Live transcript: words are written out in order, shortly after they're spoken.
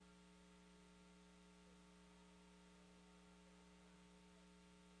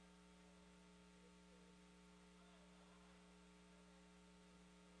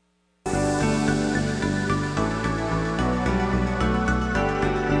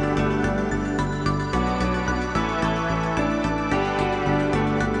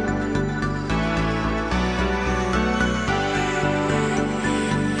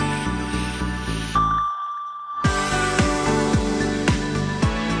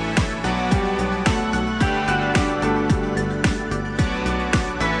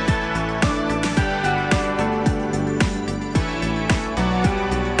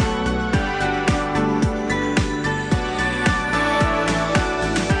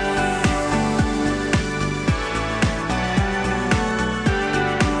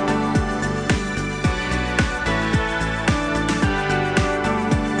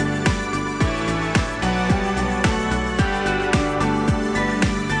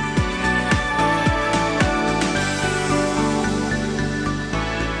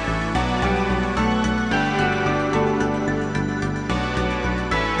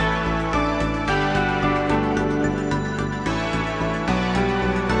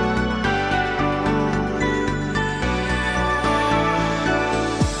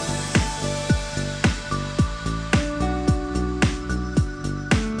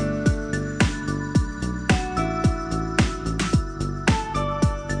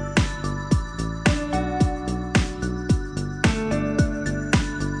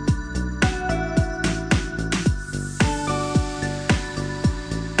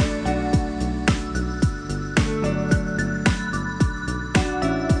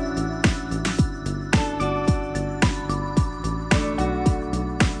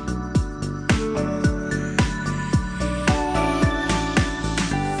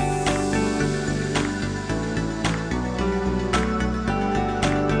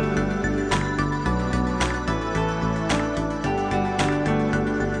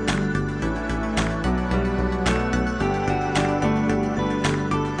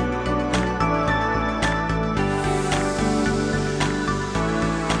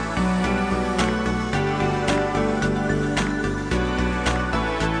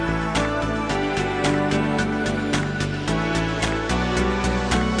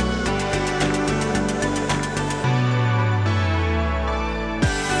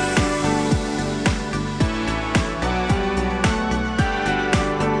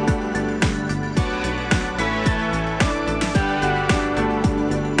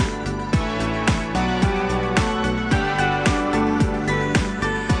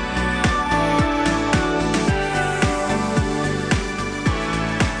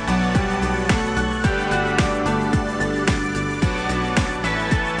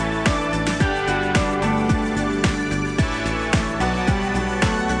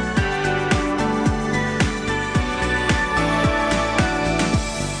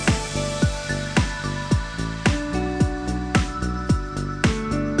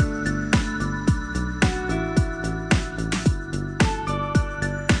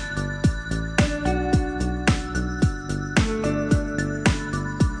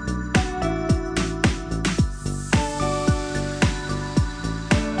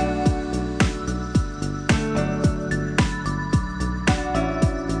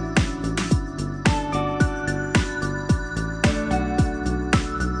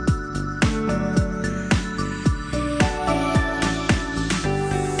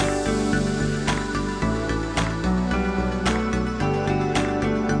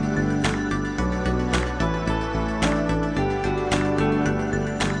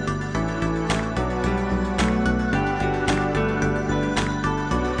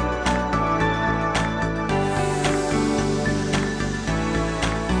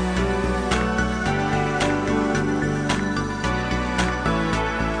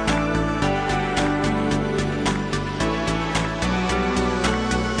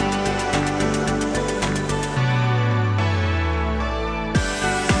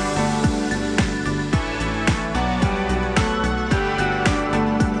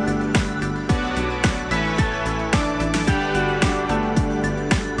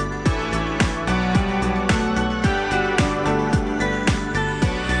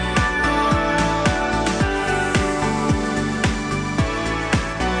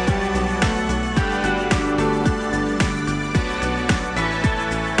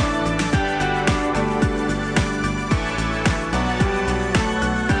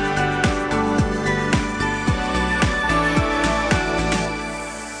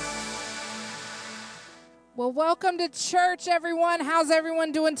Welcome to church, everyone. How's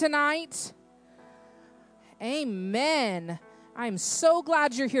everyone doing tonight? Amen. I'm so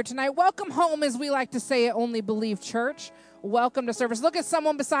glad you're here tonight. Welcome home, as we like to say at Only Believe Church. Welcome to service. Look at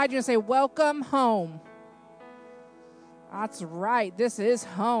someone beside you and say, welcome home. That's right. This is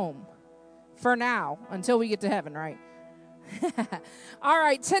home for now, until we get to heaven, right? All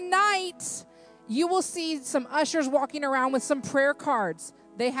right. Tonight, you will see some ushers walking around with some prayer cards.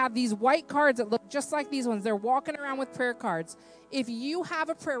 They have these white cards that look just like these ones. They're walking around with prayer cards. If you have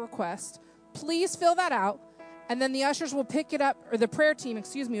a prayer request, please fill that out, and then the ushers will pick it up, or the prayer team,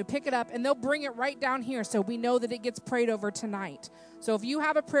 will pick it up, and they'll bring it right down here so we know that it gets prayed over tonight. So if you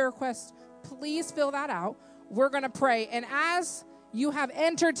have a prayer request, please fill that out. We're going to pray. And as you have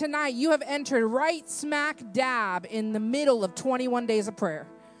entered tonight, you have entered right smack dab in the middle of 21 days of prayer.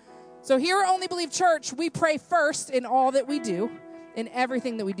 So here at Only Believe Church, we pray first in all that we do, in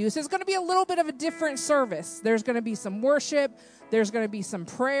everything that we do. So it's going to be a little bit of a different service. There's going to be some worship. There's going to be some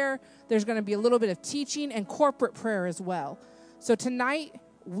prayer. There's going to be a little bit of teaching and corporate prayer as well. So tonight,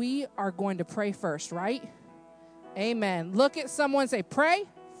 we are going to pray first, right? Amen. Look at someone and say, pray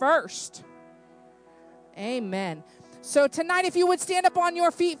first. Amen. So tonight, if you would stand up on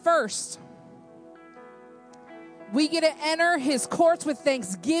your feet first. We get to enter his courts with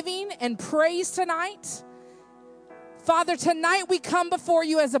thanksgiving and praise tonight. Father, tonight we come before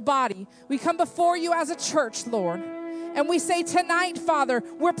you as a body. We come before you as a church, Lord. And we say tonight, Father,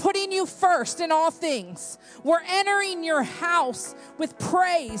 we're putting you first in all things. We're entering your house with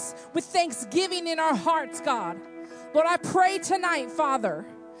praise, with thanksgiving in our hearts, God. Lord, I pray tonight, Father,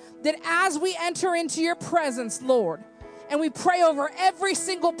 that as we enter into your presence, Lord, and we pray over every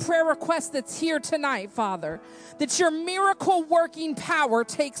single prayer request that's here tonight, Father, that your miracle-working power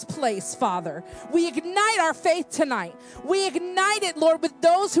takes place, Father. We ignite our faith tonight. We ignite it, Lord, with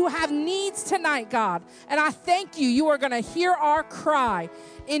those who have needs tonight, God. And I thank you. You are going to hear our cry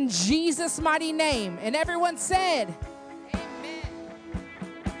in Jesus' mighty name. And everyone said,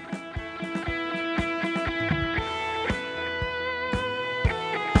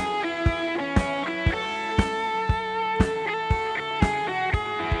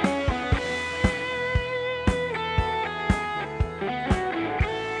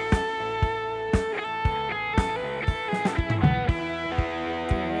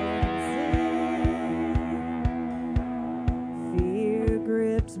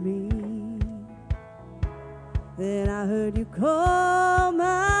 then I heard you call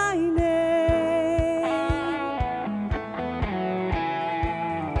my name.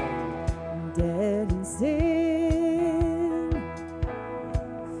 Dead in sin,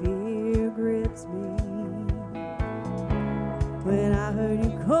 fear grips me. When I heard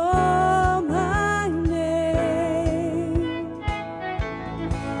you call my name,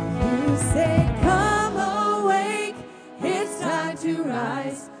 you say, come awake, it's time to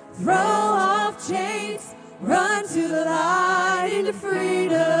rise, throw off chains, run to the light, into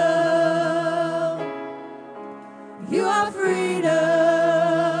freedom. You are freedom.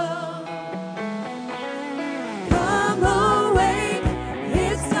 Come awake,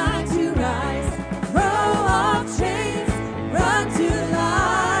 it's time to rise. Throw off chains, run to the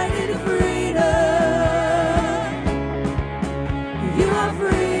light, into freedom. You are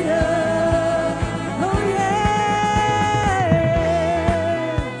freedom. Oh yeah.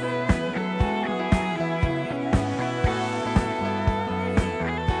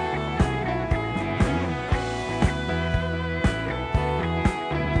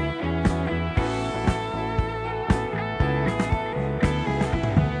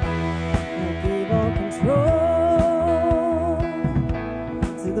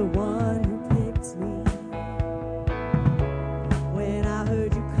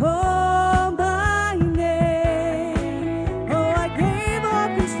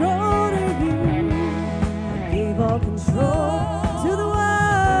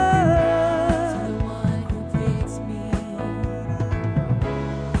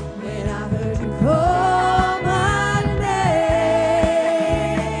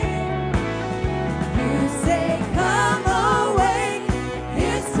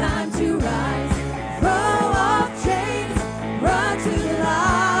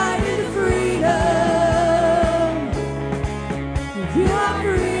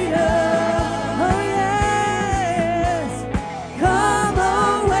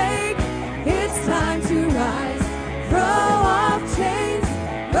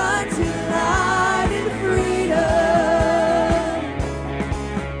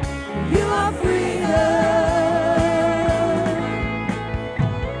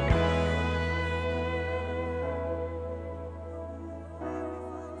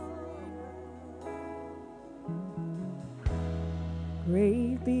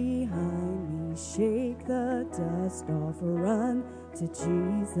 Grave behind me, shake the dust off, run to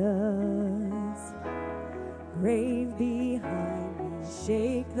Jesus. Grave behind me,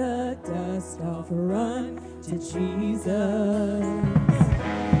 shake the dust off, run to Jesus.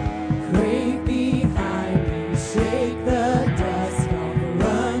 Grave behind me, shake the dust off,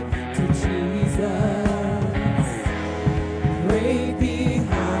 run to Jesus. Grave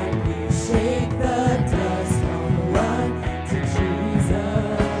behind me, shake the dust off, run to Jesus.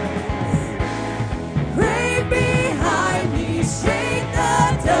 Grave behind me, shake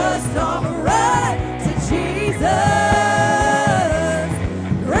the dust off, run to Jesus.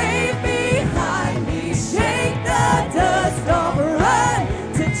 Grave behind me, shake the dust off, run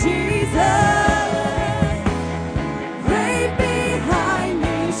to Jesus. Grave behind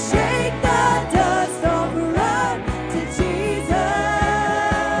me, shake the dust off, run to Jesus.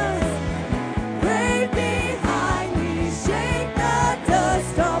 Grave behind me, shake the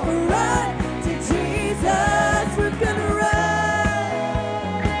dust off, run to Jesus. We're gonna run.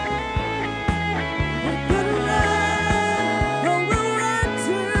 We're gonna run. Oh, we'll run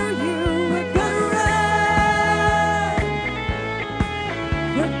to you. We're gonna run.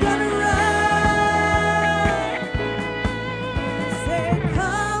 We're gonna run. Say,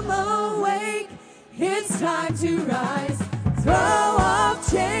 come awake. It's time to rise. Throw off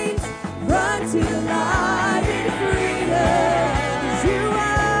chains. Run to the light and freedom. 'Cause you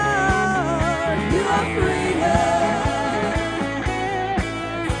are freedom.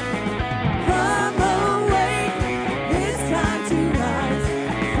 Come awake. It's time to rise.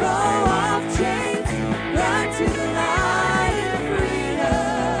 Throw off chains. Run to the light and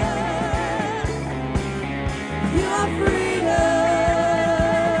freedom. You are freedom.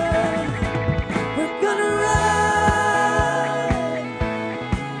 We're gonna run.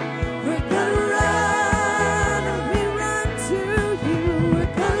 We're gonna run. And we run to you.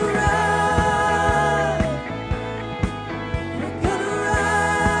 We're gonna run. We're gonna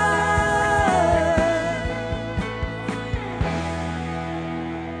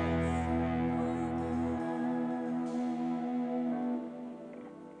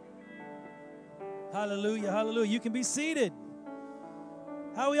Hallelujah, hallelujah. You can be seated.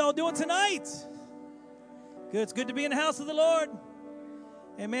 How are we all doing tonight? Good. It's good to be in the house of the Lord.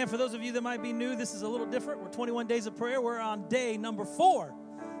 Amen. For those of you that might be new, this is a little different. We're 21 days of prayer. We're on day number 4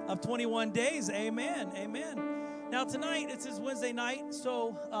 of 21 days. Amen. Amen. Now tonight, it's Wednesday night,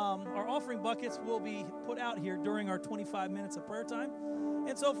 so our offering buckets will be put out here during our 25 minutes of prayer time.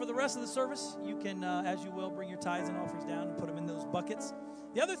 And so for the rest of the service, you can, as you will, bring your tithes and offerings down and put them in those buckets.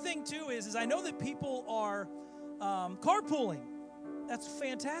 The other thing, too, is I know that people are carpooling. That's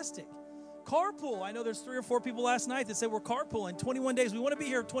fantastic. Carpool. I know there's 3 or 4 people last night that said we're carpooling 21 days. We want to be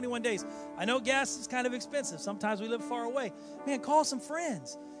here 21 days. I know gas is kind of expensive. Sometimes we live far away. Man, call some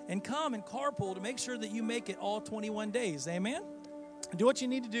friends and come and carpool to make sure that you make it all 21 days. Amen? Do what you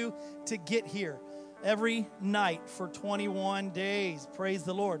need to do to get here every night for 21 days. Praise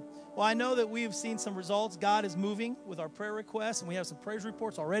the Lord. Well, I know that we've seen some results. God is moving with our prayer requests, and we have some praise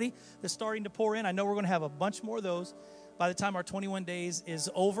reports already that's starting to pour in. I know we're going to have a bunch more of those by the time our 21 days is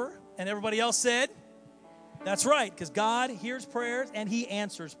over. And everybody else said, that's right, because God hears prayers and He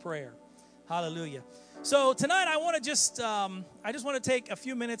answers prayer. Hallelujah. So tonight I want to just want to take a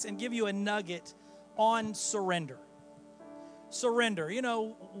few minutes and give you a nugget on surrender. Surrender. You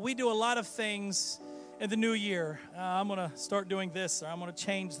know, we do a lot of things in the new year. I'm going to start doing this, or I'm going to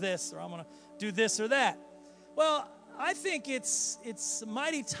change this, or I'm going to do this or that. Well, I think it's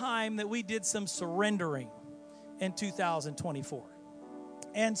mighty time that we did some surrendering in 2024.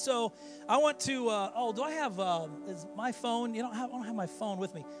 And so I want to, do I have, is my phone, I don't have my phone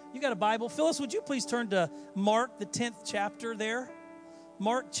with me. You got a Bible? Phyllis, would you please turn to Mark, the 10th chapter there?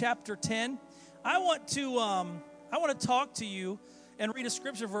 Mark chapter 10. I want to talk to you and read a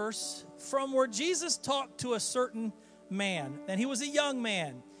scripture verse from where Jesus talked to a certain man. And he was a young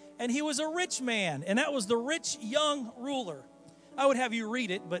man. And he was a rich man. And that was the rich young ruler. I would have you read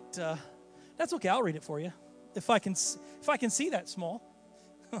it, but that's okay. I'll read it for you. If I can see that small.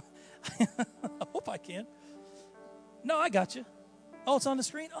 I hope I can. No, I got you. Oh, it's on the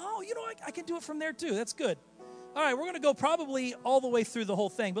screen? Oh, I can do it from there too. That's good. All right, we're going to go probably all the way through the whole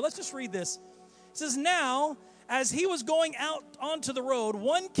thing, but let's just read this. It says, now, as he was going out onto the road,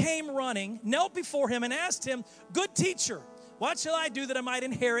 one came running, knelt before him, and asked him, good teacher, what shall I do that I might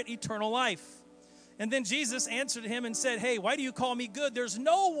inherit eternal life? And then Jesus answered him and said, hey, why do you call me good? There's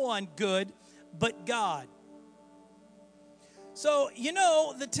no one good but God. So, you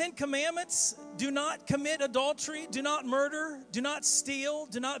know, the 10 Commandments: do not commit adultery, do not murder, do not steal,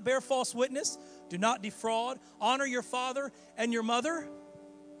 do not bear false witness, do not defraud, honor your father and your mother.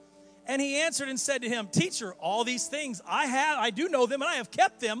 And he answered and said to him, Teacher, all these things I do know them, and I have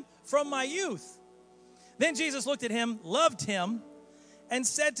kept them from my youth. Then Jesus looked at him, loved him, and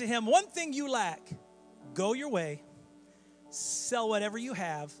said to him, One thing you lack. Go your way, sell whatever you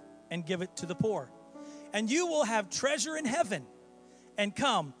have, and give it to the poor, and you will have treasure in heaven. And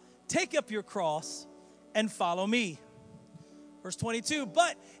come, take up your cross and follow me. Verse 22,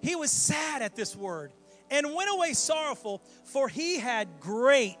 but he was sad at this word and went away sorrowful, for he had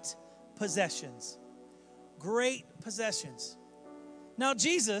great possessions. Great possessions. Now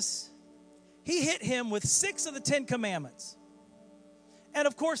Jesus, he hit him with 6 of the 10 commandments. And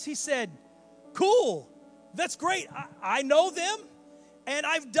of course he said, cool, that's great. I know them and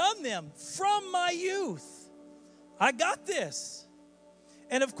I've done them from my youth. I got this.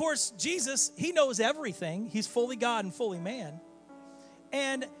 And of course, Jesus, he knows everything. He's fully God and fully man.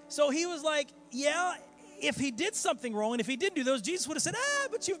 And so he was like, yeah, if he did something wrong and if he didn't do those, Jesus would have said,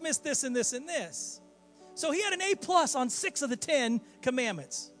 but you've missed this and this and this. So he had an A+ on 6 of the 10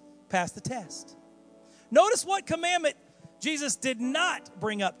 commandments. Passed the test. Notice what commandment Jesus did not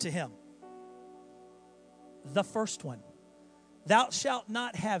bring up to him. The first one. Thou shalt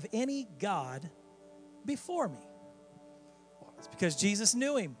not have any God before me. Well, it's because Jesus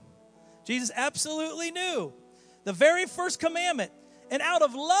knew him. Jesus absolutely knew. The very first commandment. And out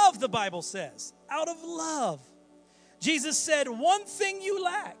of love, the Bible says. Out of love. Jesus said, one thing you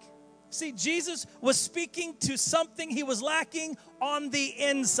lack. See, Jesus was speaking to something he was lacking on the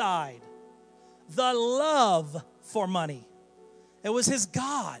inside. The love for money. It was his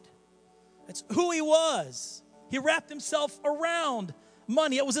God. It's who he was. He wrapped himself around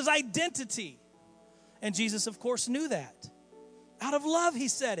money. It was his identity. And Jesus, of course, knew that. Out of love, he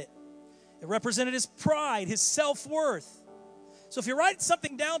said it. It represented his pride, his self-worth. So if you write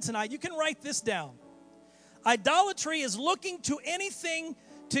something down tonight, you can write this down. Idolatry is looking to anything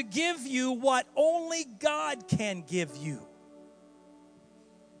to give you what only God can give you.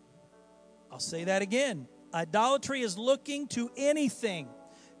 I'll say that again. Idolatry is looking to anything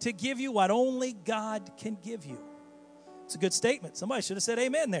to give you what only God can give you. It's a good statement. Somebody should have said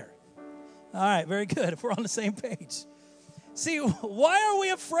amen there. All right, very good. If we're on the same page. See, why are we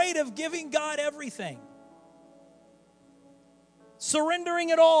afraid of giving God everything? Surrendering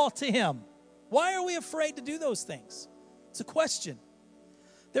it all to him. Why are we afraid to do those things? It's a question.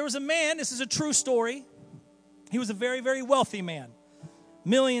 There was a man, this is a true story. He was a very, very wealthy man.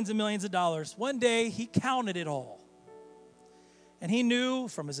 Millions and millions of dollars. One day, he counted it all. And he knew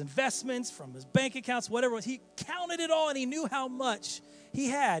from his investments, from his bank accounts, whatever it was, he counted it all and he knew how much he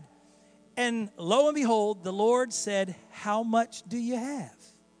had. And lo and behold, the Lord said, how much do you have?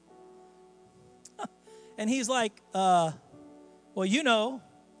 And he's like, well, you know,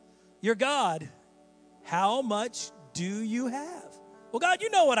 you're God. How much do you have? Well, God,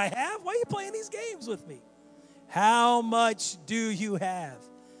 you know what I have. Why are you playing these games with me? How much do you have?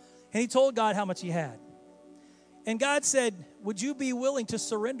 And he told God how much he had. And God said, would you be willing to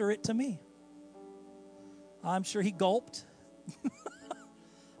surrender it to me? I'm sure he gulped.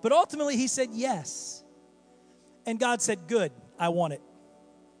 But ultimately he said yes. And God said, good, I want it.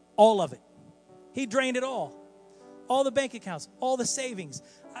 All of it. He drained it all. All the bank accounts, all the savings.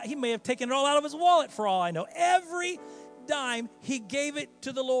 He may have taken it all out of his wallet for all I know. Every dime, he gave it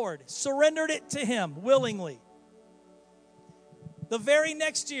to the Lord. Surrendered it to him willingly. The very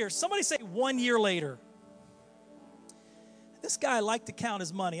next year, somebody say 1 year later. This guy liked to count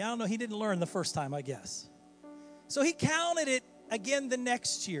his money. I don't know, he didn't learn the first time, I guess. So he counted it again the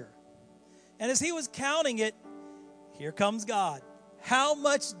next year. And as he was counting it, here comes God. How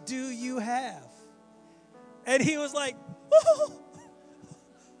much do you have? And he was like,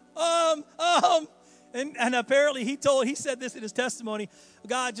 and apparently he said this in his testimony.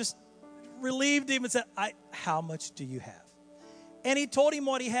 God just relieved him and said, how much do you have? And he told him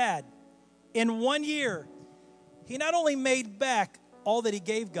what he had. In 1 year, he not only made back all that he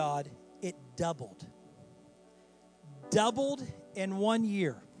gave God, it doubled. Doubled in 1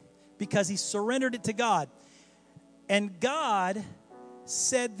 year because he surrendered it to God. And God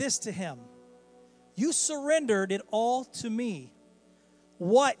said this to him, you surrendered it all to me.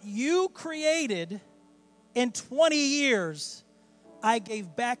 What you created in 20 years, I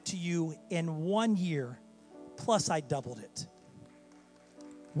gave back to you in 1 year, plus I doubled it.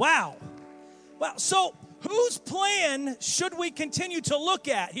 Wow. Wow. So whose plan should we continue to look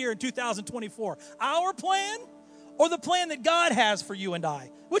at here in 2024? Our plan or the plan that God has for you and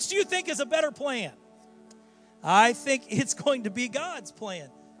I? Which do you think is a better plan? I think it's going to be God's plan,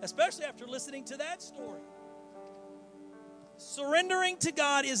 especially after listening to that story. Surrendering to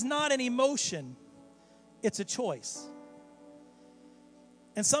God is not an emotion, it's a choice.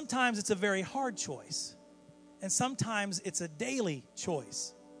 And sometimes it's a very hard choice. And sometimes it's a daily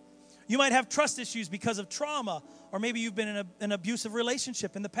choice. You might have trust issues because of trauma, or maybe you've been in an abusive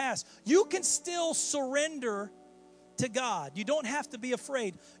relationship in the past. You can still surrender to God. You don't have to be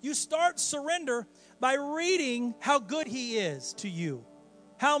afraid. You start surrender by reading how good He is to you,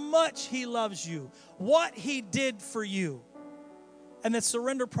 how much He loves you, what He did for you. And the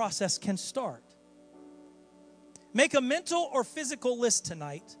surrender process can start. Make a mental or physical list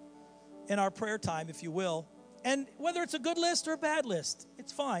tonight in our prayer time, if you will. And whether it's a good list or a bad list,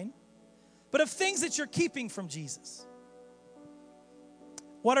 it's fine. But of things that you're keeping from Jesus.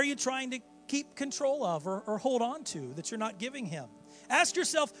 What are you trying to keep control of or hold on to that you're not giving Him? Ask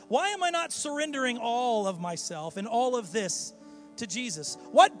yourself, why am I not surrendering all of myself and all of this to Jesus?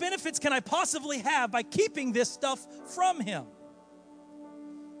 What benefits can I possibly have by keeping this stuff from Him?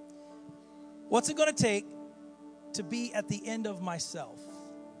 What's it going to take to be at the end of myself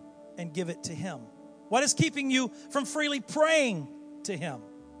and give it to Him? What is keeping you from freely praying to Him?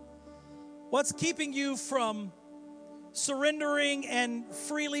 What's keeping you from surrendering and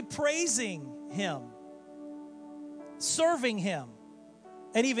freely praising Him, serving Him,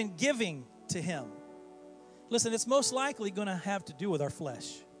 and even giving to Him? Listen, it's most likely going to have to do with our flesh.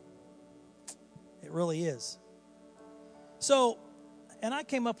 It really is. So, and I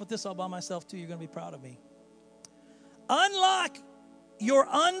came up with this all by myself too. You're going to be proud of me. Unlock your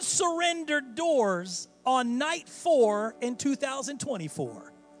unsurrendered doors on night 4 in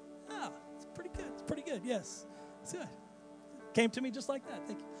 2024. Ah, it's pretty good. It's pretty good. Yes, it's good. Came to me just like that.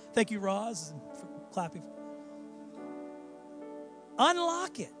 Thank you. Thank you, Roz, for clapping.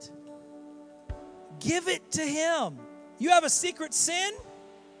 Unlock it. Give it to Him. You have a secret sin?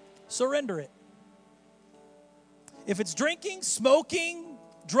 Surrender it. If it's drinking, smoking,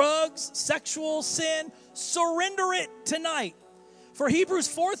 drugs, sexual sin, surrender it tonight. For Hebrews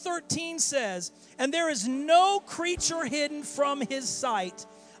 4:13 says, "And there is no creature hidden from His sight,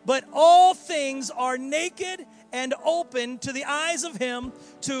 but all things are naked and open to the eyes of Him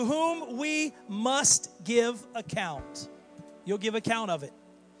to whom we must give account." You'll give account of it.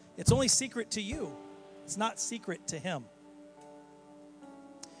 It's only secret to you. It's not secret to Him.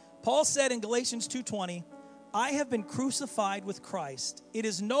 Paul said in Galatians 2:20, "I have been crucified with Christ. It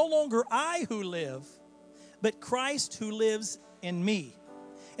is no longer I who live, but Christ who lives in me."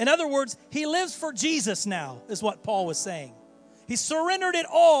 In other words, he lives for Jesus now, is what Paul was saying. He surrendered it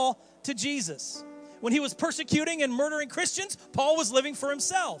all to Jesus. When he was persecuting and murdering Christians, Paul was living for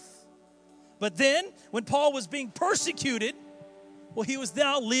himself. But then, when Paul was being persecuted, well, he was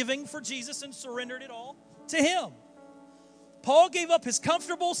now living for Jesus and surrendered it all to Him. Paul gave up his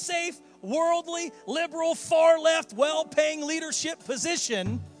comfortable, safe, worldly, liberal, far-left, well-paying leadership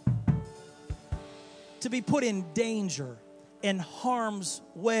position to be put in danger, in harm's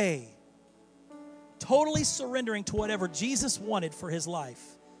way, totally surrendering to whatever Jesus wanted for his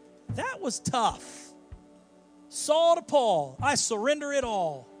life. That was tough. Saul to Paul, I surrender it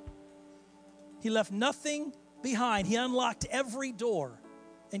all. He left nothing behind. He unlocked every door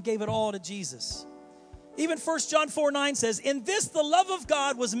and gave it all to Jesus. Even 1 John 4:9 says, "In this the love of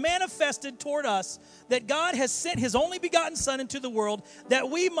God was manifested toward us, that God has sent His only begotten Son into the world, that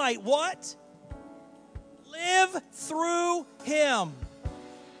we might" what? Live through Him.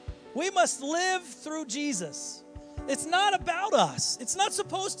 We must live through Jesus. It's not about us. It's not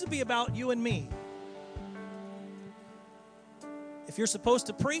supposed to be about you and me. If you're supposed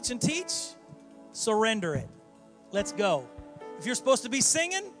to preach and teach, surrender it. Let's go. If you're supposed to be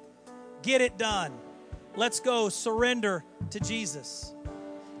singing, get it done. Let's go. Surrender to Jesus.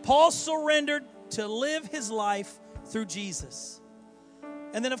 Paul surrendered to live his life through Jesus.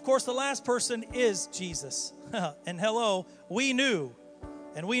 And then, of course, the last person is Jesus. And hello, we knew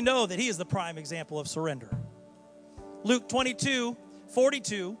and we know that He is the prime example of surrender. Luke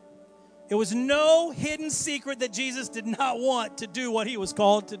 22:42, it was no hidden secret that Jesus did not want to do what He was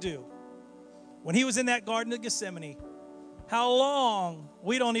called to do. When He was in that Garden of Gethsemane, how long,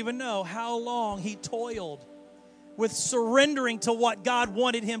 we don't even know how long He toiled with surrendering to what God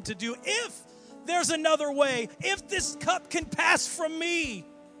wanted Him to do. If there's another way, if this cup can pass from me,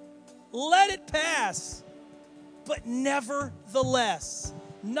 let it pass. But nevertheless,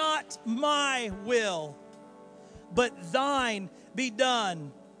 not my will, but thine be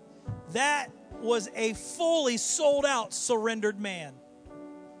done. That was a fully sold out, surrendered man.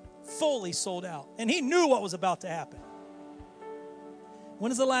 Fully sold out. And he knew what was about to happen.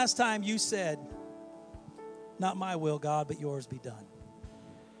 When is the last time you said, Not my will, God, but yours be done.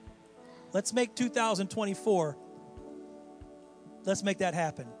 Let's make 2024, let's make that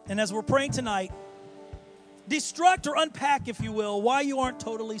happen. And as we're praying tonight, destruct or unpack, if you will, why you aren't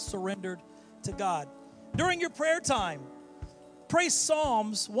totally surrendered to God. During your prayer time, pray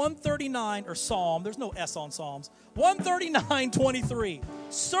Psalms 139, or Psalm, there's no S on Psalms, 139:23.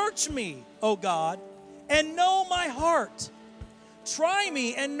 Search me, O God, and know my heart. Try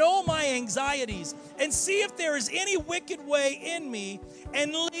me and know my anxieties, and see if there is any wicked way in me,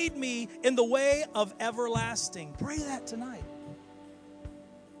 and lead me in the way of everlasting. Pray that tonight.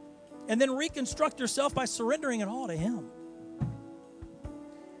 And then reconstruct yourself by surrendering it all to Him.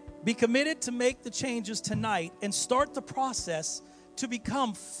 Be committed to make the changes tonight and start the process to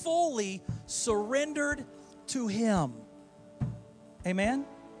become fully surrendered to Him. Amen?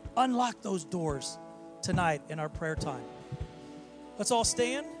 Unlock those doors tonight in our prayer time. Let's all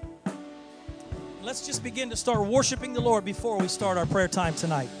stand. Let's just begin to start worshiping the Lord before we start our prayer time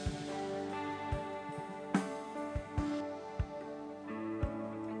tonight.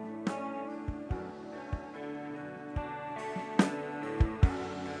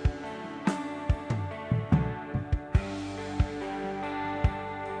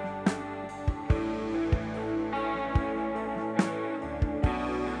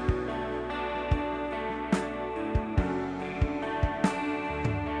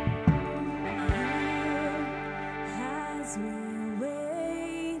 As we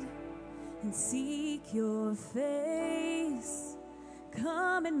wait and seek your face,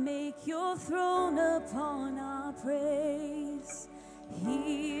 come and make your throne upon our praise.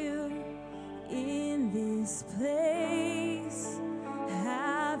 Here in this place,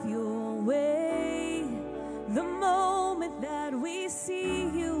 have your way. The moment that we see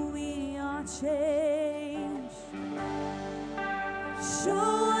you, we are changed.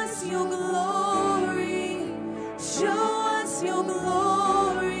 Show us your glory. Show us your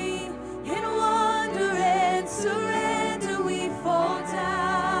glory. In wonder and surrender we fall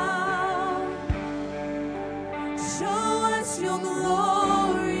down. Show us your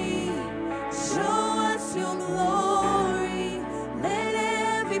glory. Show us your glory. Let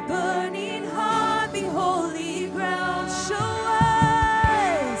every burning heart be holy ground. Show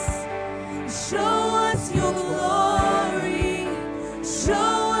us your glory.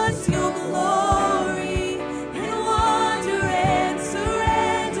 Show us your glory. In wonder and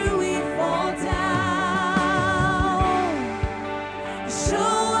surrender we fall down.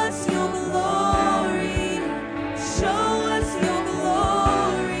 Show us your glory. Show us your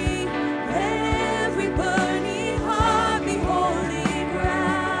glory. Let every burning heart be holy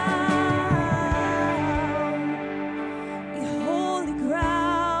ground. Be holy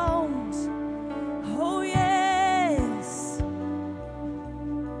ground. Oh yes.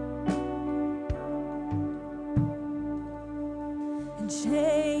 And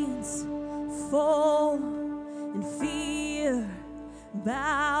chains fall and fear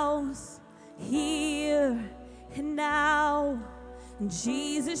bows here and now. And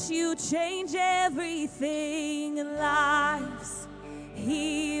Jesus, you change everything, and lives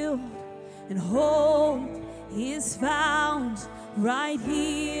healed and hope is found right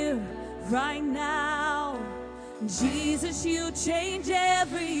here, right now. Jesus, you change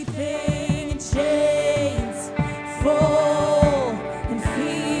everything, and chains fall and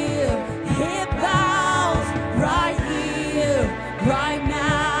fear it bows right here, right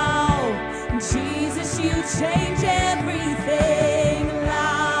now. Jesus, you change everything,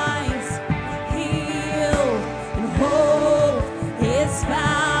 lives healed and hope is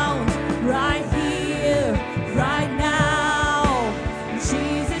found right here, right now.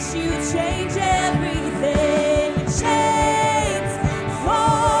 Jesus, you change everything. Chains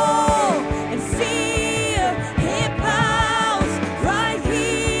fall and fear it bows right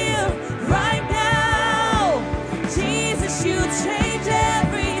here, right now. Jesus, you change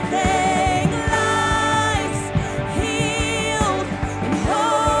everything. Lives healed and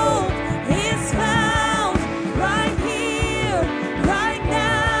hope is found right here, right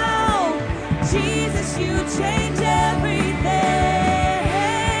now. Jesus, you change everything.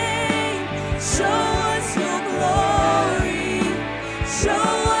 Show us your glory. Show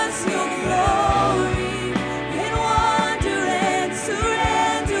us your glory. In wonder and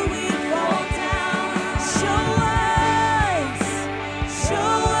surrender we fall down. Show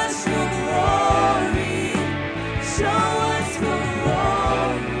us your glory. Show us your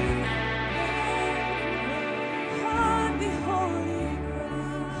glory. Heart be holy.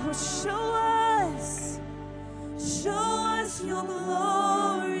 Oh, show us your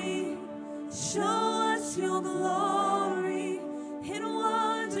glory. Show us your glory. In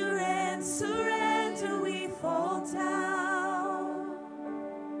wonder and surrender we fall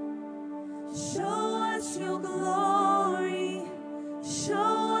Show us your glory.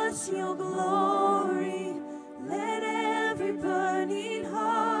 Show us your glory. Let every burning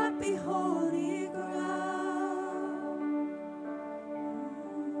heart be holy ground.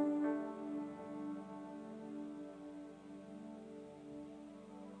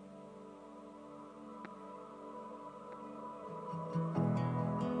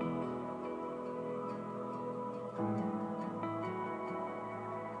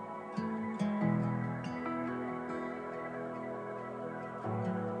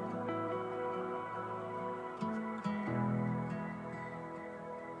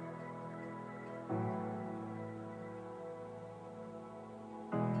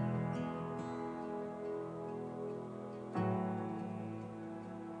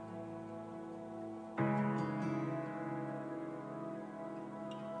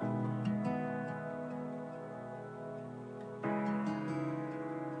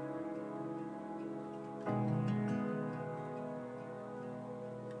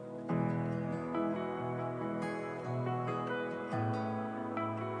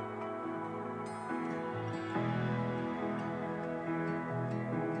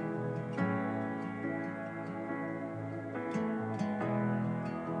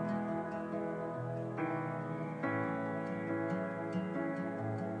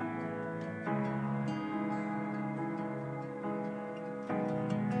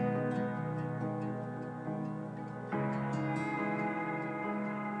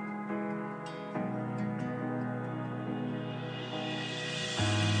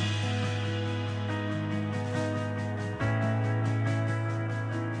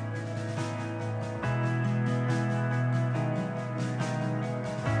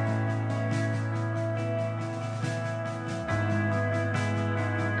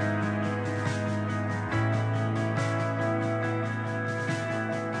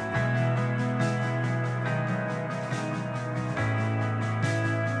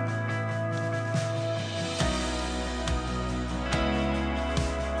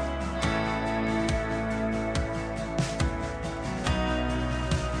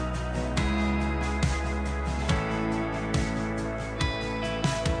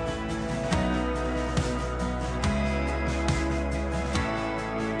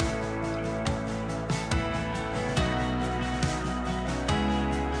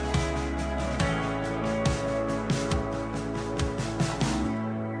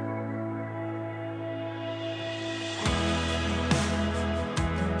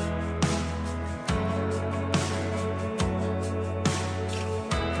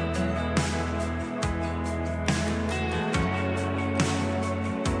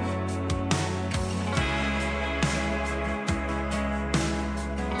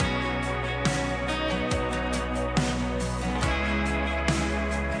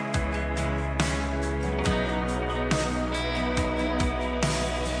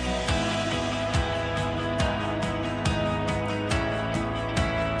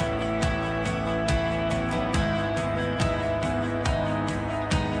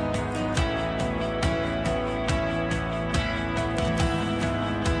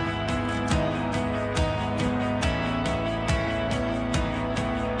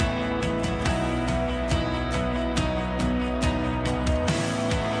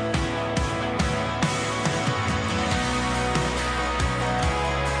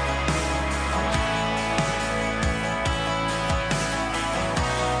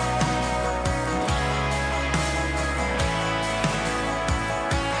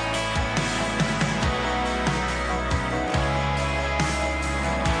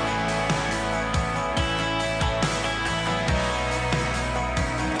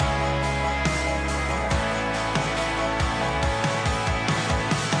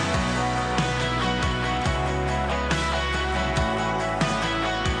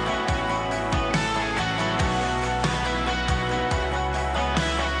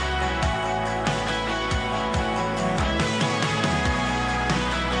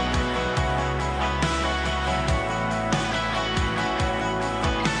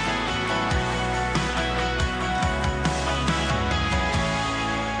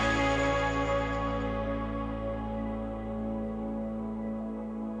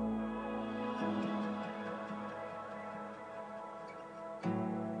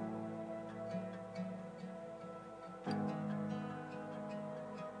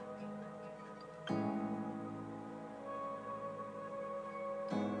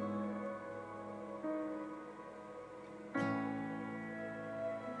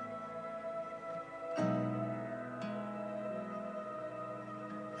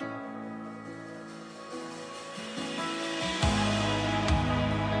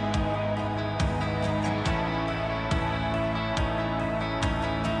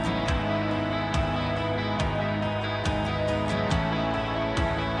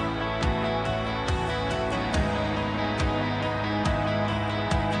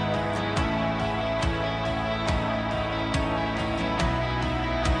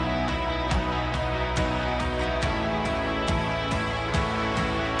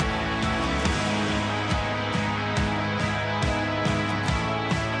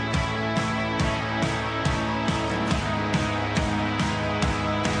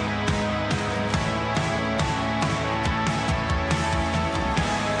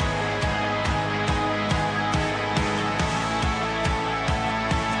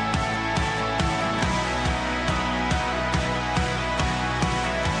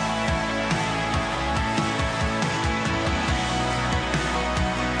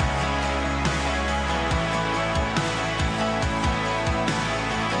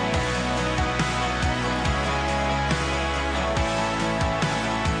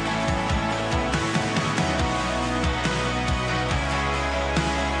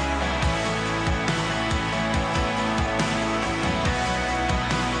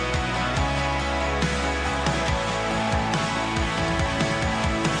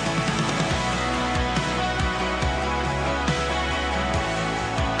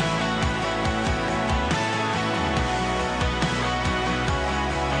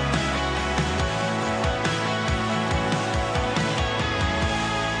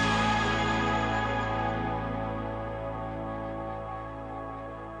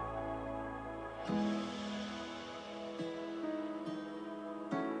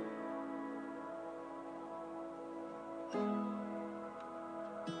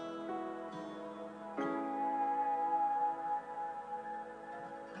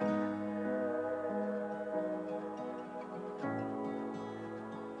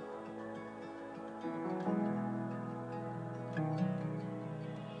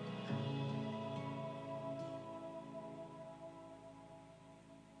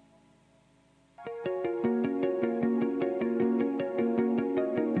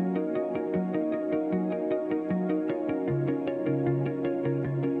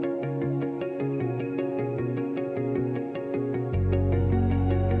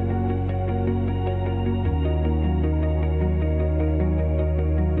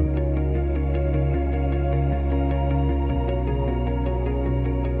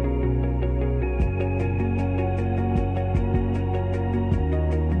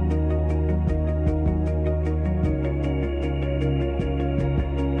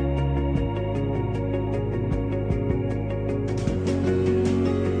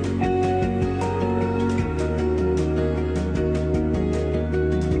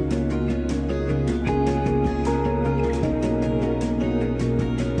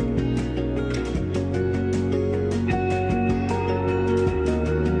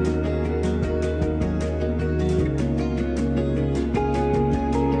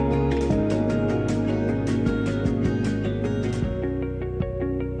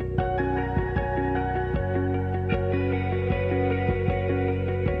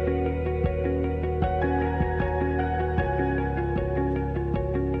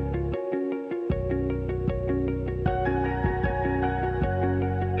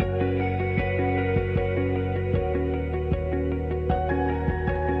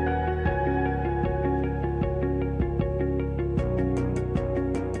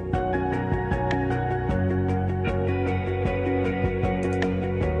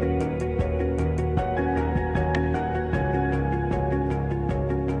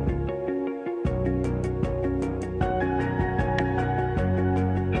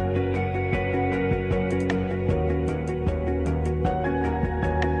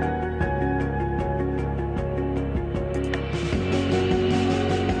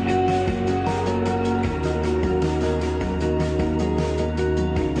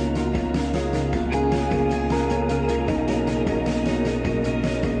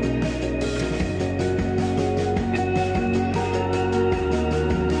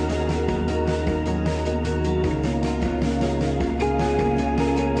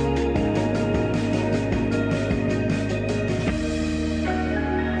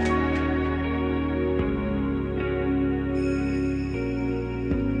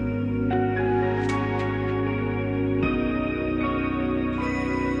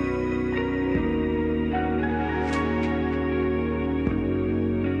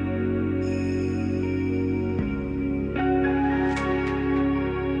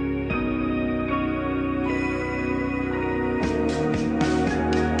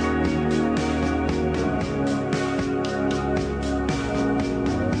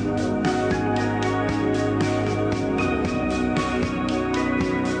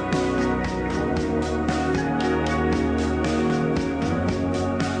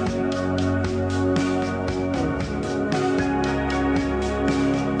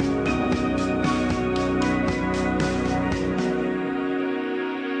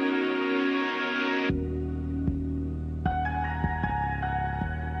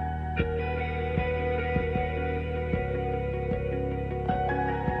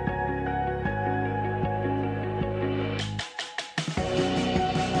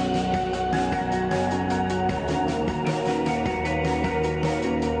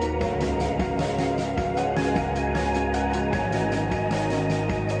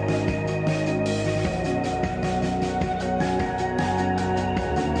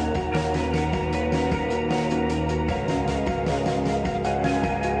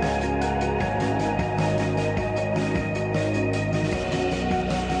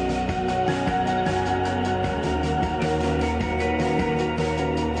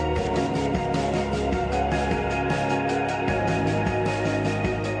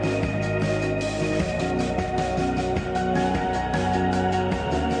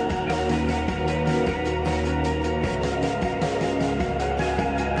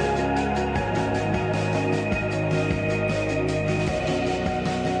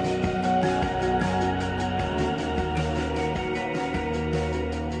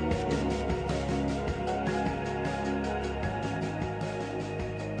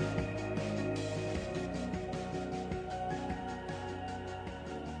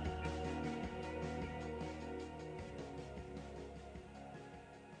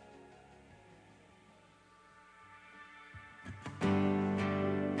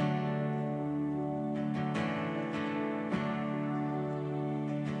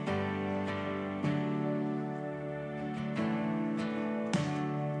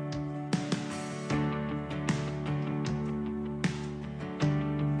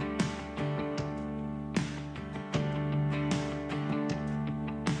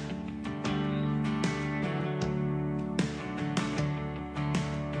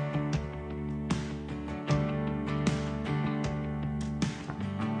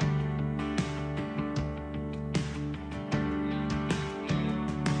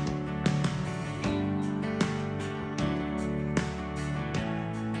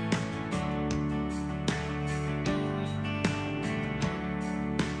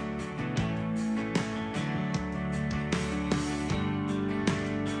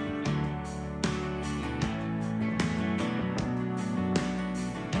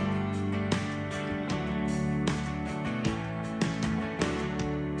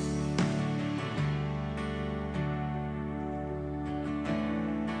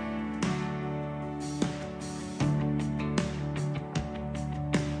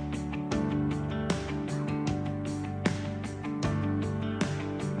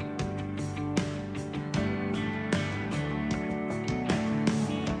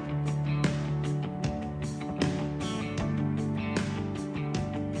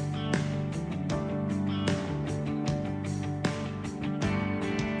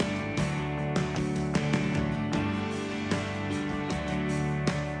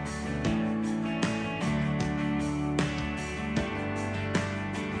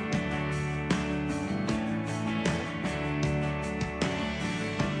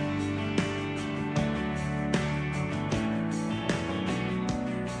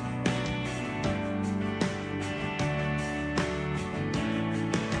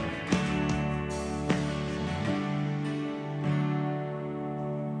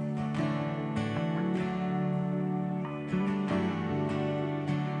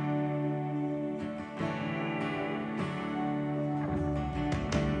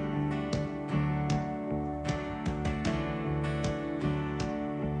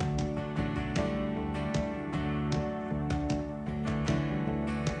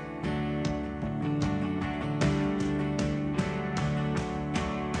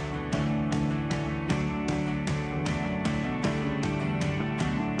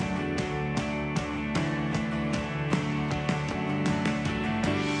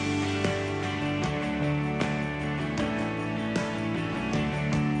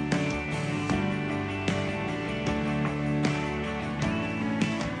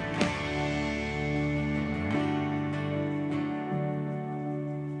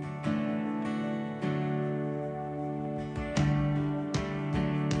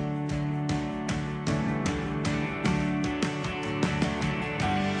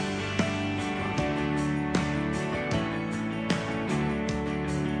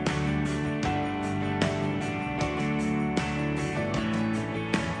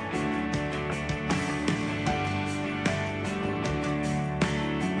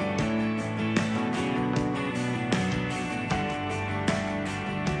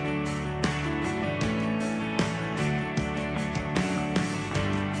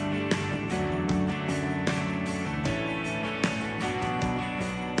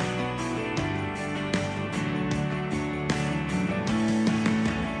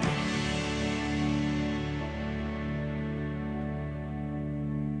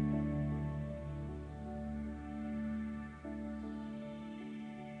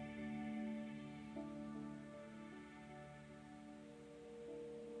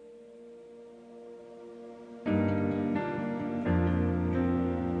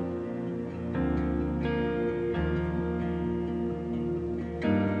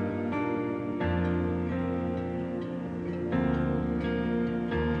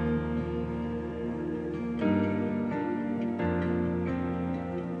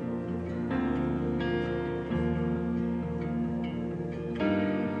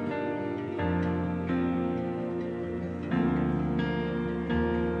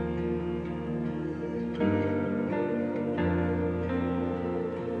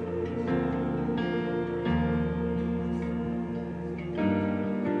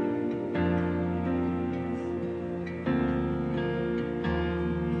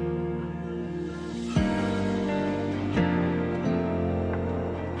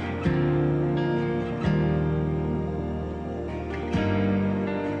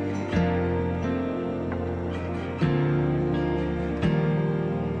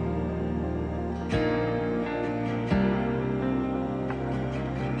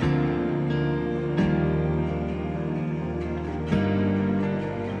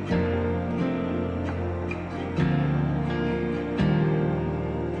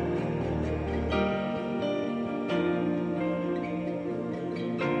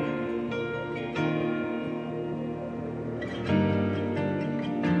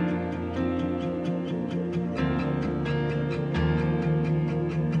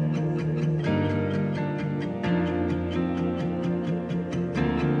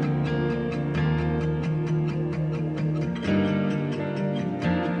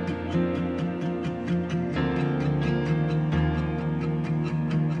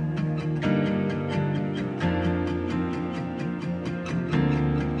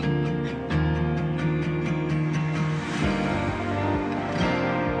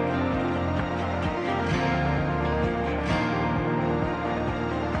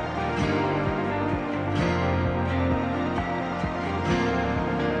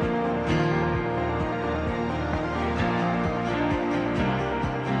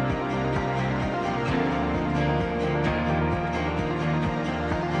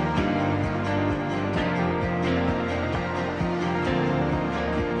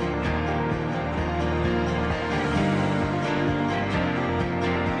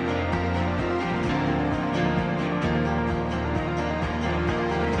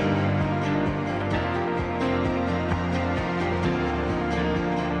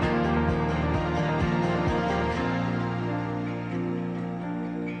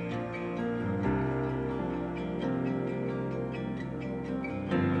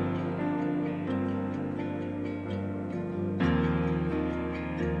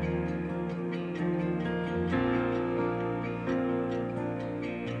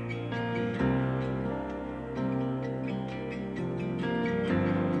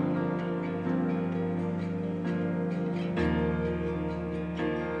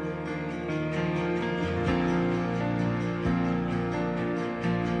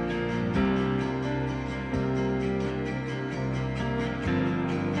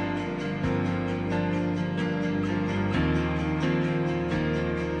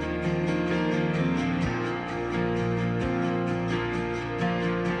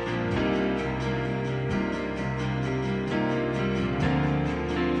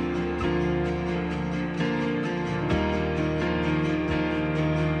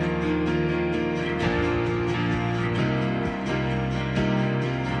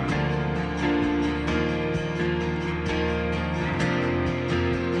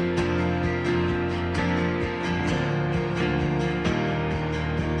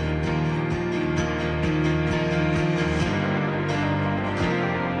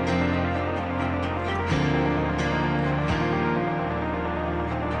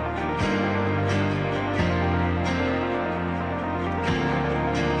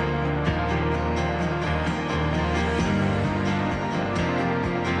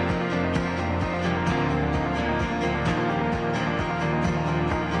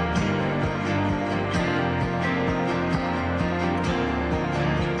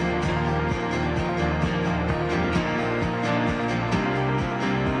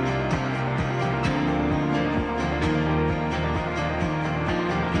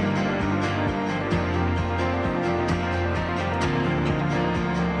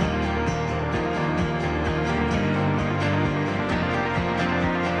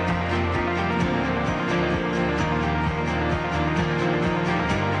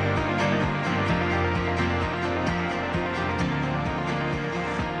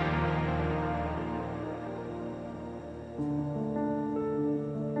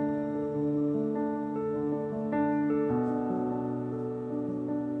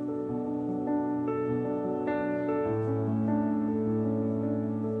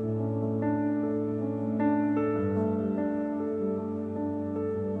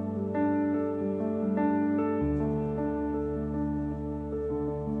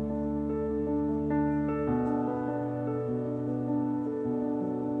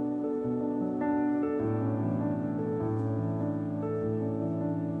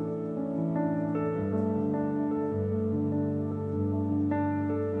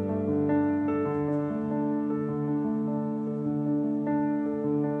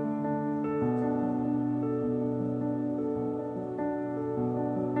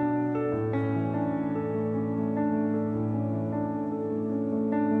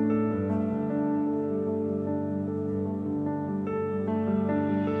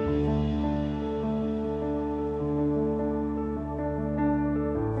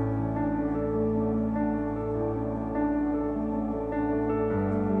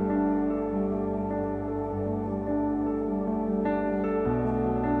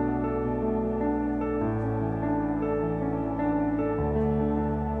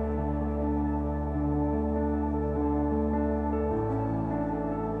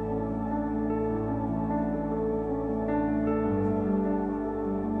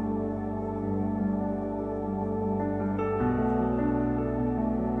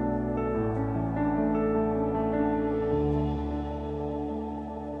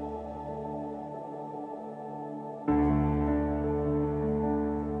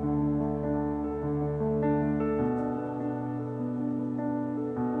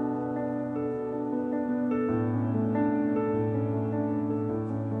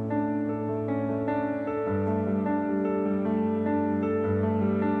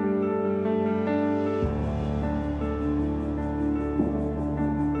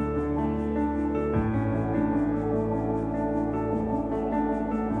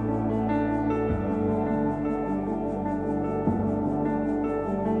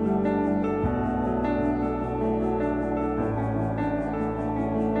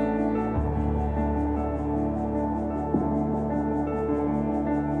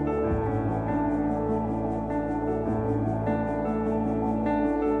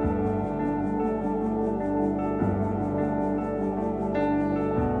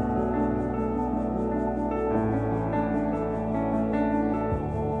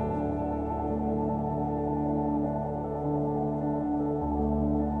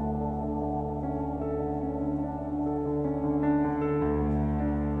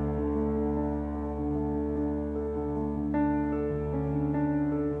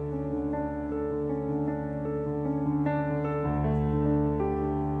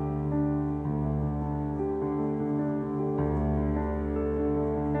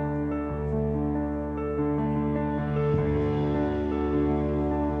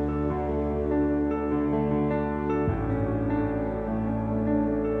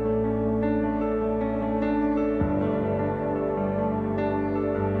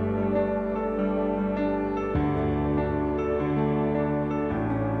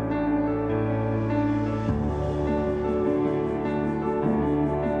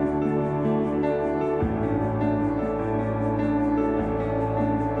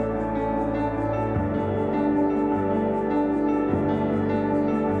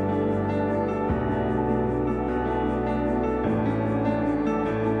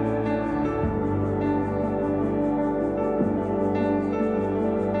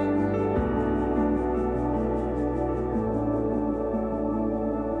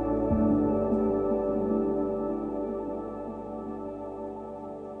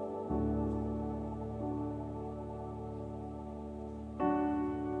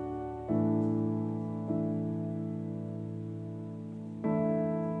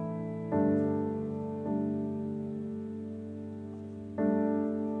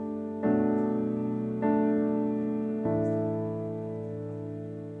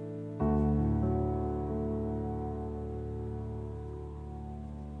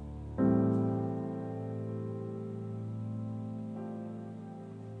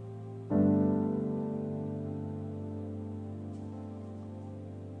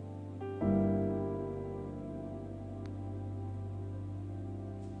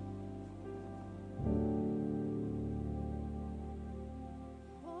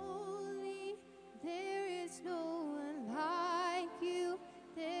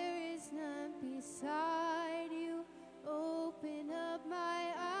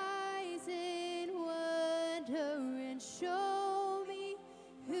 and show me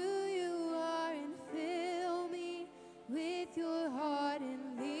who you are and fill me with your heart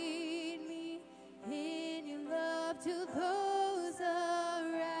and lead me in your love to those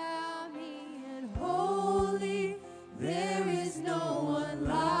around me. And holy, there is no one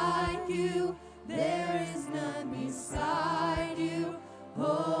like you. There is none beside you.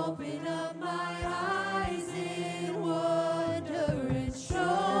 Open up my eyes in wonder and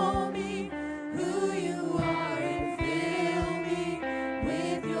show me who you are and fill me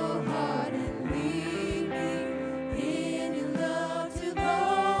with your heart and lead me in your love to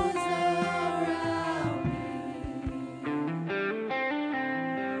those around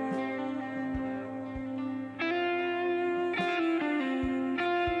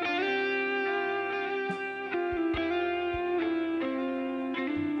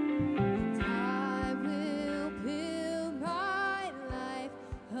I will build my life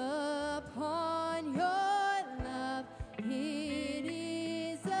upon your love. It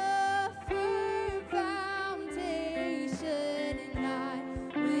is a firm foundation, and I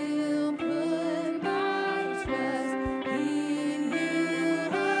will put my trust in you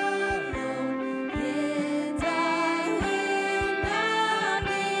alone, and I will not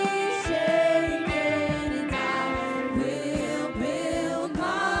be shaken, and I will build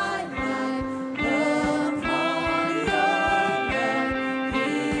my life upon your love.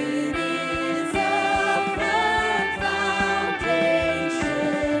 It is a firm foundation,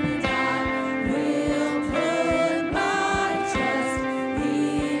 and I will put my trust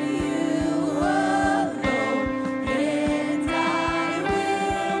in you alone, and I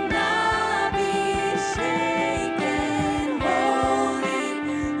will not be shaken. Holy,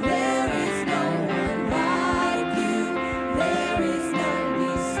 there is no one like you. There is none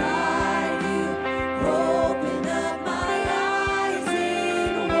beside you. Open up my eyes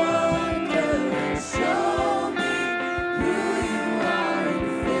in wonder and show me who you are and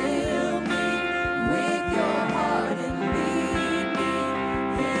fill me with your heart and lead me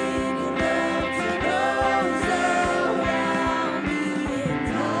in your love to those around me. And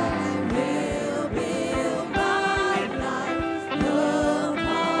I will build my life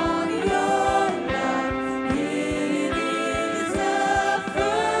upon your love. It is a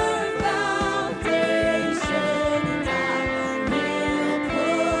firm foundation, and I will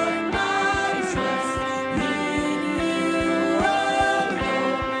put my trust in you alone,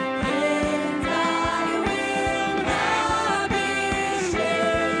 and I will not be shaken,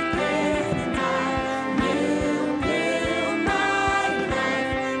 and I will build my life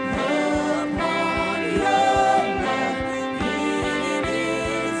upon your love. It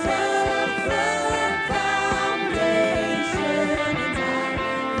is a firm foundation, and I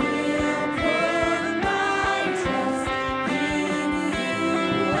will put my trust in you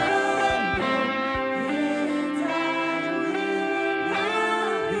alone, and I will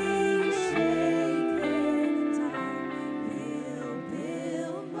not be shaken, and I will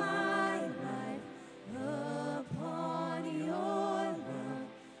build my life upon your love.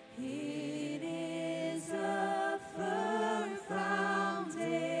 It is a firm foundation,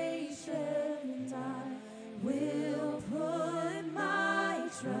 and I will put my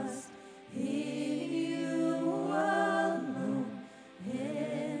trust in you alone,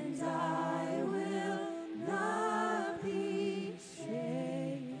 and I will not be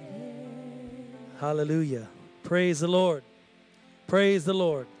shaken. Hallelujah. Praise the Lord. Praise the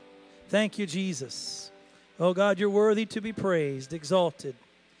Lord. Thank you, Jesus. Oh God, you're worthy to be praised, exalted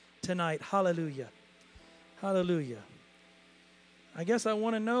tonight. Hallelujah. Hallelujah. I guess I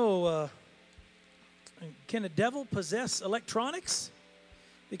want to know, can a devil possess electronics?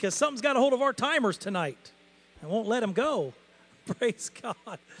 Because something's got a hold of our timers tonight and won't let them go. Praise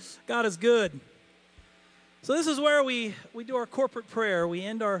God. God is good. So this is where we do our corporate prayer. We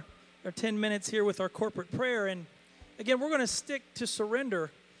end our 10 minutes here with our corporate prayer. And again, we're going to stick to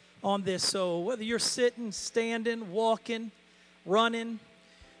surrender on this. So whether you're sitting, standing, walking, running,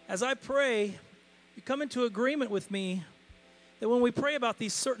 as I pray, you come into agreement with me that when we pray about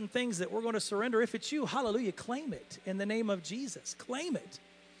these certain things that we're going to surrender, if it's you, hallelujah, claim it in the name of Jesus. Claim it.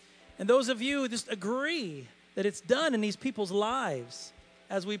 And those of you, just agree that it's done in these people's lives.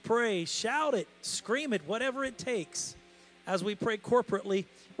 As we pray, shout it, scream it, whatever it takes. As we pray corporately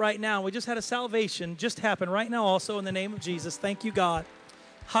right now, we just had a salvation just happen right now also in the name of Jesus. Thank you, God.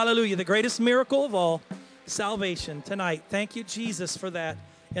 Hallelujah. The greatest miracle of all, salvation tonight. Thank you, Jesus, for that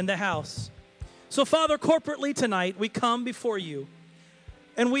in the house. So, Father, corporately tonight, we come before you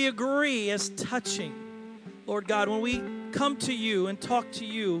and we agree as touching, Lord God, when we come to you and talk to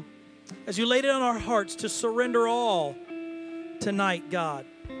you, as you laid it on our hearts to surrender all tonight, God.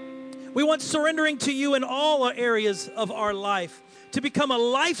 We want surrendering to you in all areas of our life to become a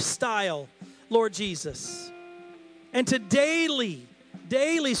lifestyle, Lord Jesus, and to daily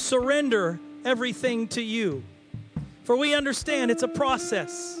surrender everything to you. For we understand it's a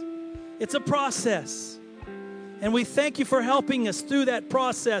process. It's a process. And we thank you for helping us through that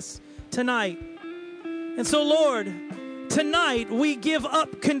process tonight. And so, Lord, tonight we give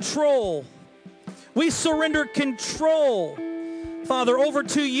up control. We surrender control, Father, over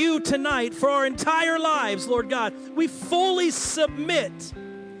to you tonight for our entire lives, Lord God. We fully submit.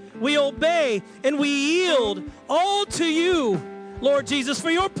 We obey and we yield all to you, Lord Jesus, for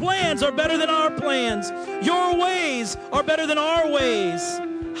your plans are better than our plans. Your ways are better than our ways.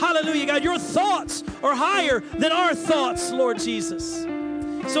 Hallelujah, God. Your thoughts are higher than our thoughts, Lord Jesus.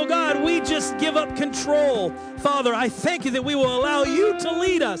 So, God, we just give up control. Father, I thank you that we will allow you to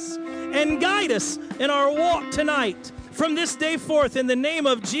lead us and guide us in our walk tonight. From this day forth, in the name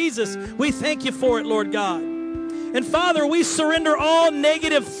of Jesus, we thank you for it, Lord God. And, Father, we surrender all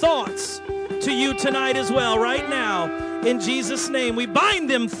negative thoughts to you tonight as well, right now. In Jesus' name, we bind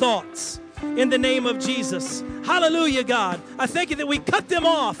them thoughts in the name of Jesus. Hallelujah, God. I thank you that we cut them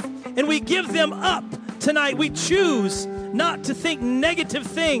off and we give them up tonight. We choose not to think negative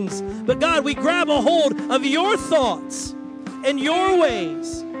things, but God, we grab a hold of your thoughts and your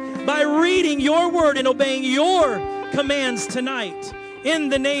ways by reading your word and obeying your commands tonight. In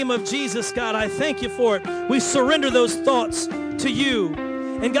the name of Jesus, God, I thank you for it. We surrender those thoughts to you.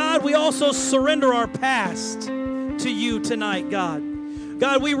 And God, we also surrender our past to you tonight, God.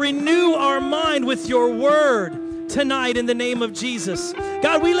 God, we renew our mind with your word tonight in the name of Jesus.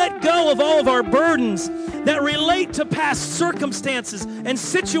 God, we let go of all of our burdens that relate to past circumstances and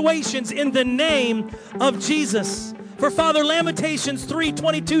situations in the name of Jesus. For Father, Lamentations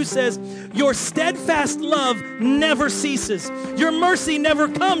 3:22 says, your steadfast love never ceases. Your mercy never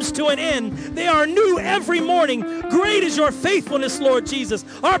comes to an end. They are new every morning. Great is your faithfulness, Lord Jesus.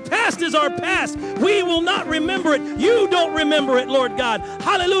 Our past is our past. We will not remember it. You don't remember it, Lord God.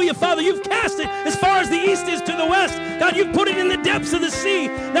 Hallelujah, Father. You've cast it as far as the east is to the west. God, you've put it in the depths of the sea.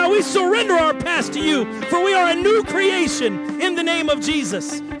 Now we surrender our past to you, for we are a new creation in the name of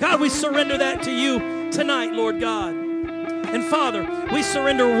Jesus. God, we surrender that to you tonight, Lord God. And Father, we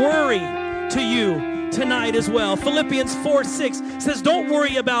surrender worry to you tonight as well. Philippians 4:6 says, don't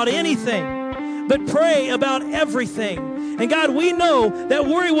worry about anything, but pray about everything. And God, we know that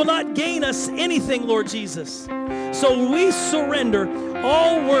worry will not gain us anything, Lord Jesus. So we surrender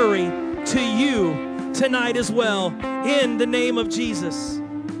all worry to you tonight as well, in the name of Jesus.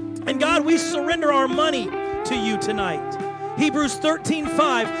 And God, we surrender our money to you tonight. Hebrews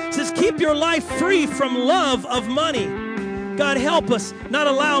 13:5 says, keep your life free from love of money. God, help us not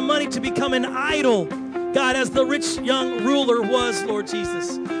allow money to become an idol, God, as the rich young ruler was, Lord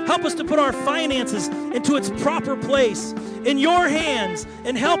Jesus. Help us to put our finances into its proper place in your hands,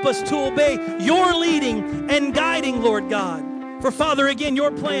 and help us to obey your leading and guiding, Lord God. For Father, again, your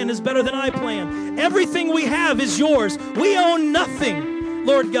plan is better than I plan. Everything we have is yours. We own nothing,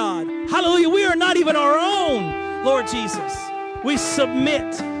 Lord God. Hallelujah. We are not even our own, Lord Jesus. We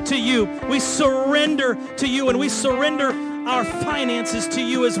submit to you. We surrender to you, and we surrender our finances to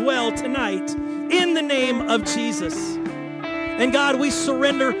you as well tonight in the name of Jesus. And God, we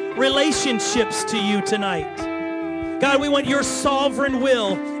surrender relationships to you tonight. God, we want your sovereign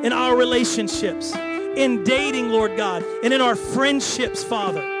will in our relationships, in dating, Lord God, and in our friendships,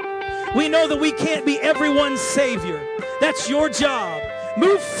 Father. We know that we can't be everyone's Savior. That's your job.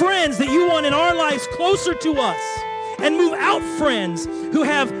 Move friends that you want in our lives closer to us, and move out friends who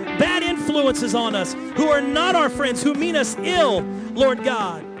have bad influences on us, who are not our friends, who mean us ill, Lord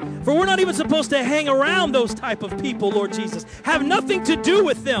God. For we're not even supposed to hang around those type of people, Lord Jesus. Have nothing to do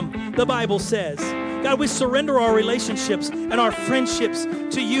with them, the Bible says. God, we surrender our relationships and our friendships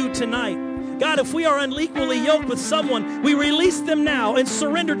to you tonight. God, if we are unequally yoked with someone, we release them now and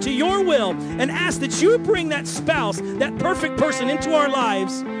surrender to your will and ask that you bring that spouse, that perfect person into our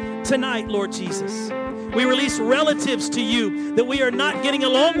lives tonight, Lord Jesus. We release relatives to you that we are not getting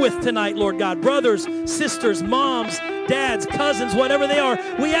along with tonight, Lord God. Brothers, sisters, moms, dads, cousins, whatever they are.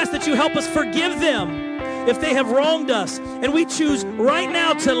 We ask that you help us forgive them if they have wronged us. And we choose right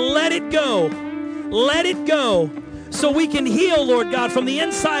now to let it go. Let it go so we can heal, Lord God, from the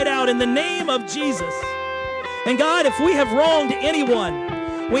inside out in the name of Jesus. And God, if we have wronged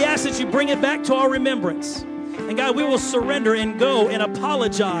anyone, we ask that you bring it back to our remembrance. And God, we will surrender and go and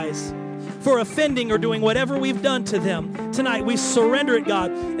apologize for offending or doing whatever we've done to them tonight. We surrender it,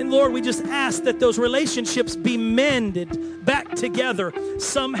 God. And Lord, we just ask that those relationships be mended back together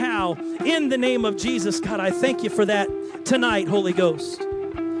somehow in the name of Jesus. God, I thank you for that tonight, Holy Ghost.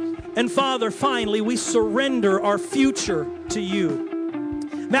 And Father, finally, we surrender our future to you.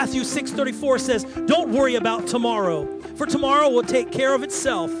 Matthew 6:34 says, don't worry about tomorrow, for tomorrow will take care of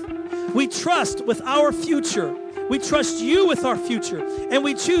itself. We trust with our future. We trust you with our future, and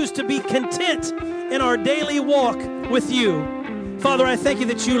we choose to be content in our daily walk with you. Father, I thank you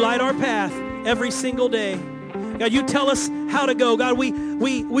that you light our path every single day. God, you tell us how to go. God,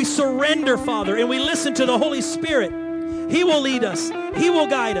 we surrender, Father, and we listen to the Holy Spirit. He will lead us. He will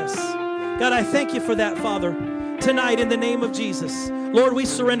guide us. God, I thank you for that, Father, tonight in the name of Jesus. Lord, we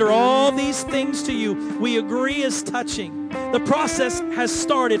surrender all these things to you. We agree as touching. The process has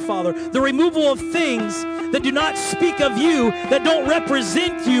started, Father. The removal of things that do not speak of you, that don't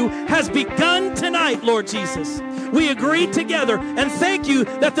represent you, has begun tonight, Lord Jesus. We agree together and thank you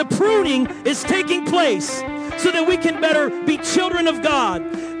that the pruning is taking place so that we can better be children of God,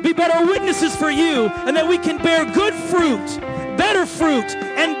 be better witnesses for you, and that we can bear good fruit, better fruit,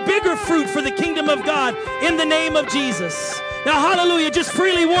 and bigger fruit for the kingdom of God in the name of Jesus. Now, hallelujah, just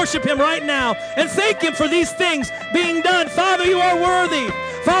freely worship him right now and thank him for these things being done. Father, you are worthy.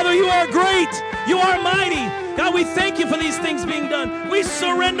 Father, you are great. You are mighty. God, we thank you for these things being done. We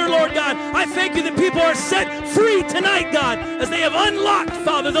surrender, Lord God. I thank you that people are set free tonight, God, as they have unlocked,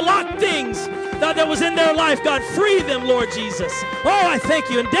 Father, the locked things that was in their life. God, free them, Lord Jesus. Oh, I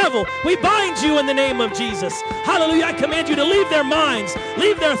thank you. And devil, we bind you in the name of Jesus. Hallelujah. I command you to leave their minds,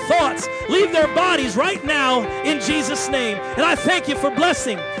 leave their thoughts, leave their bodies right now in Jesus' name. And I thank you for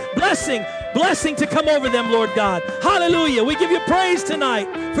blessing to come over them, Lord God. Hallelujah. We give you praise tonight,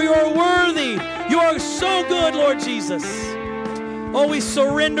 for you are worthy. You are so good, Lord Jesus. Oh, we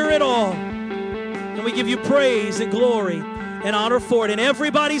surrender it all. And we give you praise and glory and honor for it. And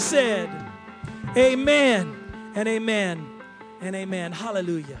everybody said, amen and amen and amen.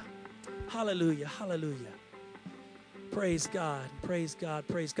 Hallelujah. Hallelujah. Hallelujah. Praise God. Praise God.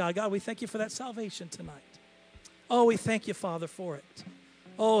 Praise God. God, we thank you for that salvation tonight. Oh, we thank you, Father, for it.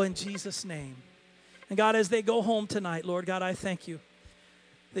 Oh, in Jesus' name. And God, as they go home tonight, Lord God, I thank you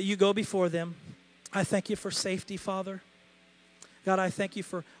that you go before them. I thank you for safety, Father. God, I thank you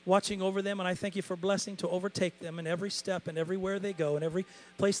for watching over them, and I thank you for blessing to overtake them in every step and everywhere they go and every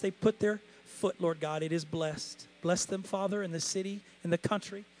place they put their foot, Lord God. It is blessed. Bless them, Father, in the city, in the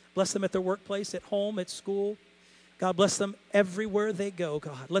country. Bless them at their workplace, at home, at school. God, bless them everywhere they go,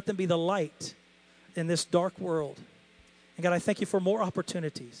 God. Let them be the light in this dark world. And God, I thank you for more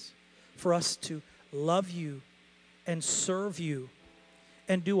opportunities for us to love you and serve you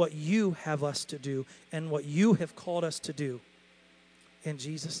and do what you have us to do and what you have called us to do. In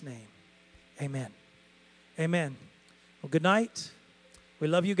Jesus' name, amen. Amen. Well, good night. We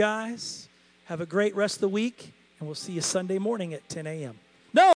love you guys. Have a great rest of the week, and we'll see you Sunday morning at 10 a.m.